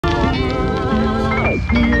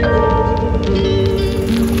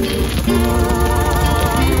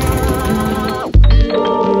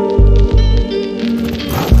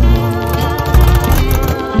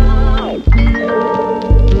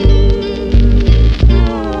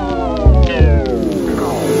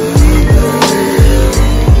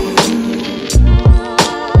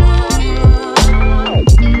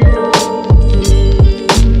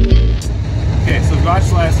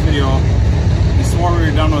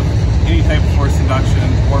type of forced induction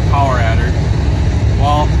or power adder.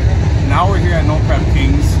 Well, now we're here at No Prep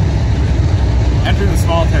Kings, entering the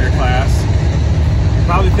small tire class.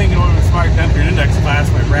 Probably thinking it would have been smart to enter an index class,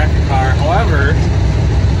 my bracket car. However,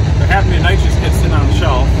 there happened to be a nitrous kit sitting on the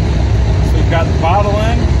shelf. So we've got the bottle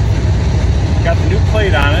in, got the new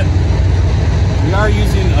plate on it. We are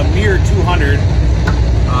using a mere 200,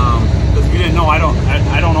 because if you didn't know, I don't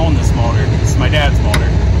own this motor. This is my dad's motor.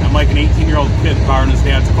 I'm like an 18-year-old kid borrowing his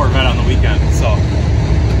dad's Corvette on the weekend. So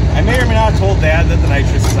I may or may not have told Dad that the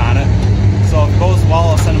nitrous is on it. So if it goes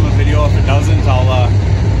well, I'll send him a video. If it doesn't, I'll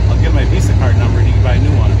give him my Visa card number and he can buy a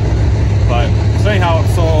new one. But so anyhow,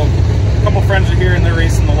 so a couple friends are here and they're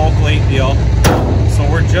racing the local 8 deal. So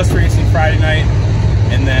we're just racing Friday night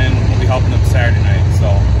and then we'll be helping them Saturday night.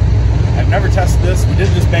 So I've never tested this. We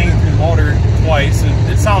did just bang it through the motor twice.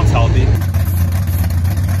 It sounds healthy.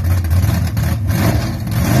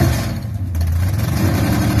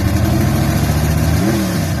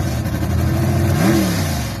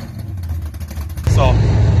 So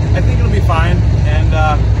I think it'll be fine. And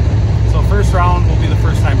so first round will be the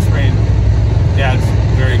first time spraying Dad's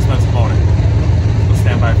very expensive motor. So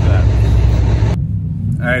stand by for that.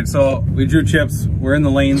 All right, so we drew chips. We're in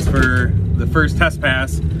the lanes for the first test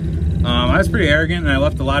pass. I was pretty arrogant and I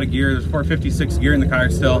left a lot of gear. There's 456 gear in the car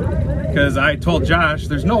still, because I told Josh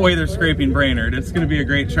there's no way they're scraping Brainerd. It's going to be a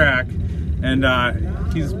great track. And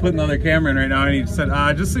he's putting the other camera in right now and he said,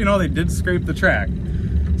 just so you know, they did scrape the track.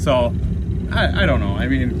 So I don't know. I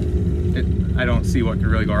mean, I don't see what could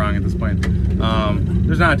really go wrong at this point.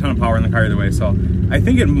 There's not a ton of power in the car either way, so I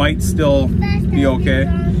think it might still be okay.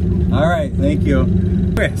 All right, thank you.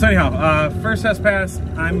 Okay, so anyhow, first test pass,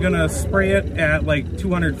 I'm gonna spray it at like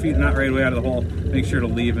 200 feet, not right away out of the hole. Make sure to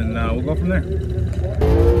leave, and we'll go from there.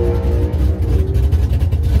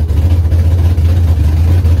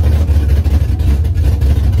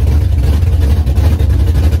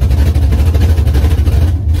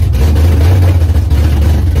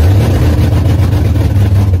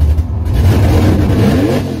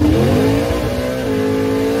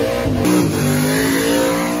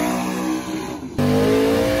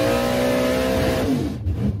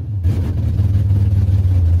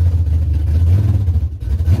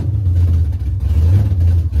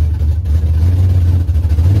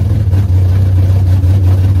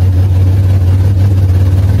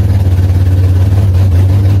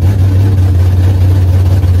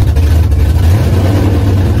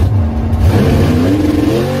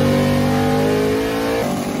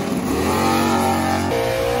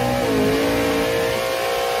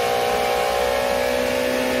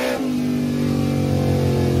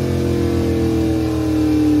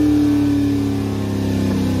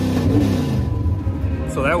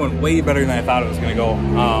 So that went way better than I thought it was gonna go.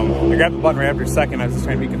 I grabbed the button right after a second. I was just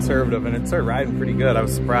trying to be conservative and it started riding pretty good. I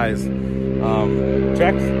was surprised.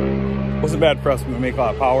 Checks wasn't bad for us when we make a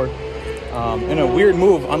lot of power. In a weird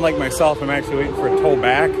move, unlike myself, I'm actually waiting for a tow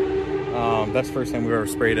back. That's the first time we've ever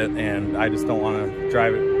sprayed it and I just don't wanna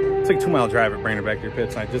drive it. It's like a 2-mile drive at bringing it back to your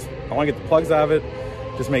pits. And I wanna get the plugs out of it,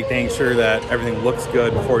 just make dang sure that everything looks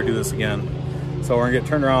good before we do this again. So we're gonna get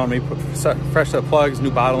turned around, maybe put fresh set of plugs,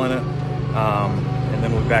 new bottle in it. And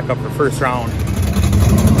then we'll back up for first round.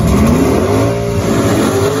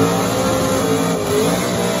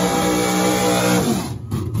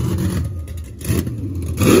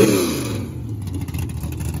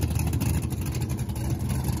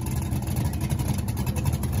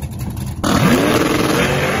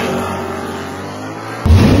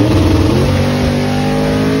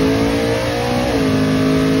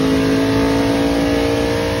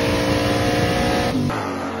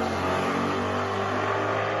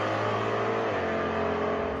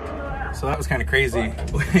 So that was kind of crazy.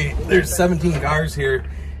 There's 17 cars here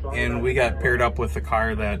and we got paired up with a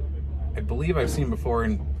car that I believe I've seen before,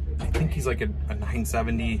 and I think he's like a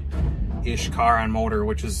 970-ish car on motor,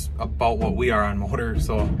 which is about what we are on motor.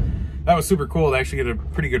 So that was super cool to actually get a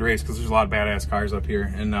pretty good race, because there's a lot of badass cars up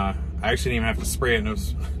here. And I actually didn't even have to spray it, and it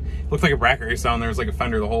looked like a bracket race down there. It was like a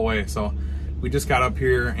fender the whole way. So we just got up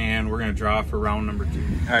here and we're gonna draw for round number 2.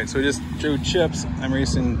 All right, so we just drew chips. I'm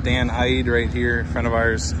racing Dan Hyde right here, a friend of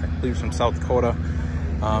ours, I believe from South Dakota.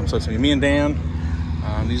 So it's me and Dan.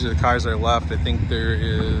 These are the cars that are left. I think there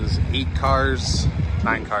is 9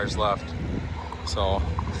 cars left. So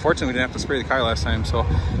fortunately we didn't have to spray the car last time. So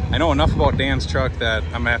I know enough about Dan's truck that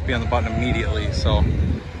I'm gonna have to be on the button immediately. So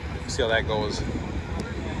we'll see how that goes.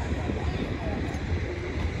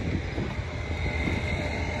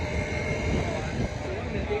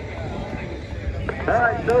 All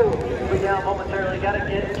right, so we down momentarily. Got to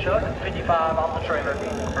get Chuck 55 off the trailer,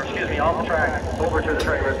 or excuse me, off the track over to the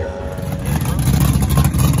trailer.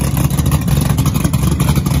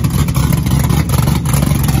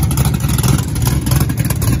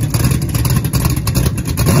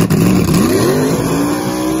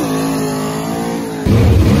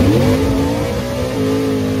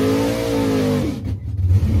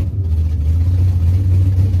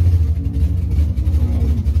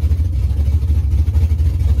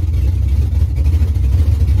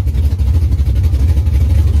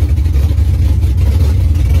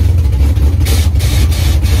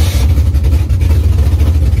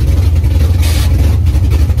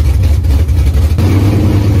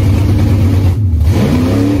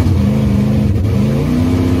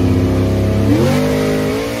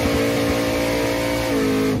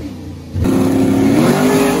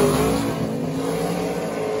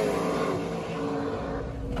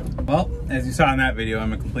 you saw in that video,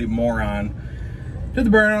 I'm a complete moron. Did the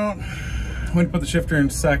burnout, went to put the shifter in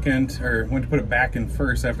second, or went to put it back in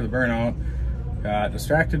first after the burnout. Got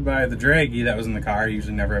distracted by the draggy that was in the car. I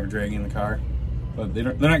usually never have a draggy in the car, but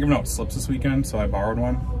they're not giving out slips this weekend, so I borrowed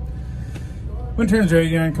one. Went to turn the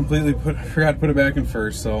draggy on, completely forgot to put it back in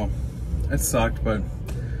first, so that sucked, but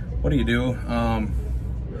what do you do?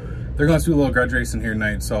 They're gonna do a little grudge race in here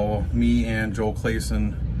tonight, so me and Joel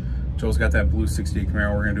Clayson, Joel's got that blue 68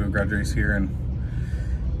 Camaro, we're gonna do a grudge race here, and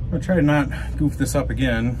I'm gonna try to not goof this up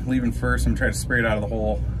again. Leaving first, I'm gonna try to spray it out of the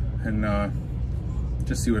hole and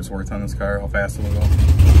just see what it's worth on this car, how fast it'll go.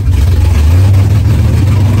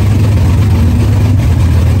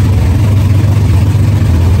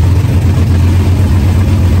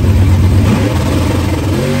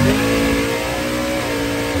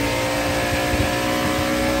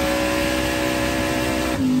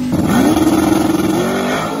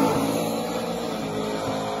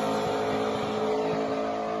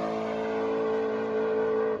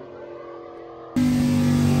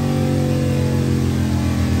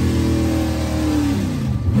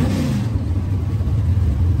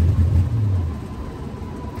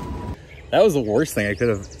 That was the worst thing I could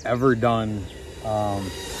have ever done. I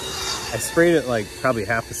sprayed it like probably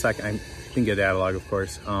half a second. I didn't get data log, of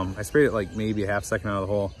course. I sprayed it like maybe a half second out of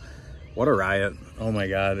the hole. What a riot. Oh my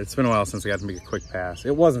God. It's been a while since I got to make a quick pass.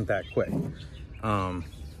 It wasn't that quick.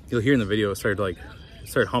 You'll hear in the video, it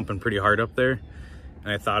started humping pretty hard up there.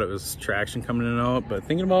 And I thought it was traction coming in and out, but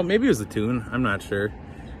thinking about maybe it was the tune. I'm not sure.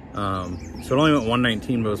 So it only went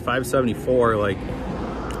 119, but it was 574, like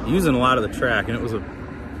using a lot of the track, and it was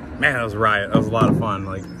man, that was a riot. That was a lot of fun.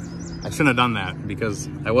 Like, I shouldn't have done that because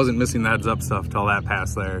I wasn't missing the heads up stuff till that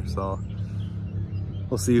pass there. So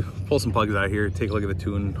we'll see, pull some plugs out here, take a look at the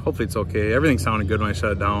tune. Hopefully it's okay. Everything sounded good when I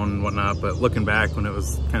shut it down and whatnot, but looking back when it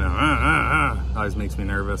was kind of always makes me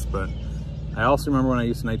nervous. But I also remember when I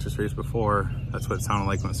used to nitrous race before, that's what it sounded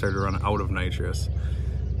like when it started to run out of nitrous.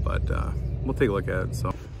 But we'll take a look at it.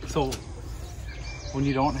 So when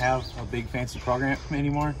you don't have a big fancy program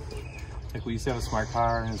anymore, like we used to have a smart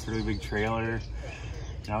car and it's a really big trailer.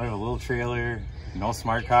 Now we have a little trailer, no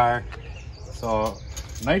smart car. So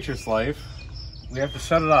nitrous life, we have to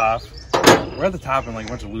shut it off. We're at the top and like a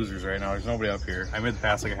bunch of losers right now. There's nobody up here. I made the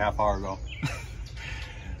pass like a half hour ago.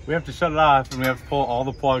 We have to shut it off and we have to pull all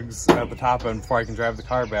the plugs at the top end before I can drive the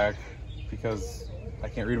car back because I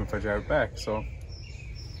can't read them if I drive it back. So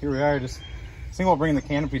here we are, just thinking about bringing the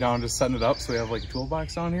canopy down, just setting it up so we have like a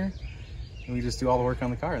toolbox down here. And we just do all the work on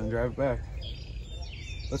the car and then drive it back.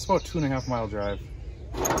 That's about 2.5 mile drive.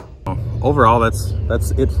 Overall,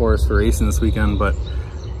 that's it for us for racing this weekend, but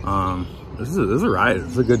this is a ride.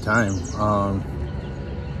 It's a good time.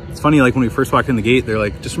 It's funny, like when we first walked in the gate, they're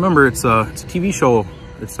like, just remember it's a TV show.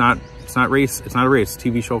 It's not a race, it's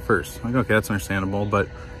TV show first. I'm like, okay, that's understandable, but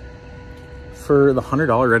for the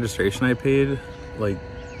 $100 registration I paid, like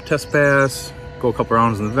test pass, go a couple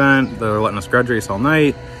rounds in the event, they're letting us grudge race all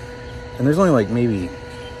night. And there's only like maybe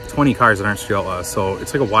 20 cars that aren't street outlaws, so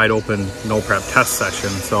it's like a wide open no prep test session.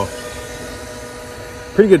 So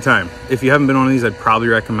pretty good time. If you haven't been on these, I'd probably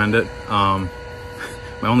recommend it. My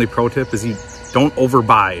only pro tip is you don't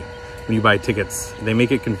overbuy when you buy tickets. They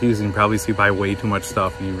make it confusing probably, so you buy way too much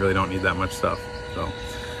stuff and you really don't need that much stuff. So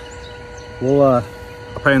I'll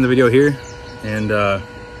probably end the video here, and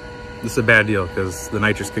this is a bad deal because the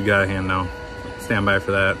nitrous could get out of hand now. Stand by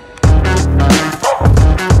for that.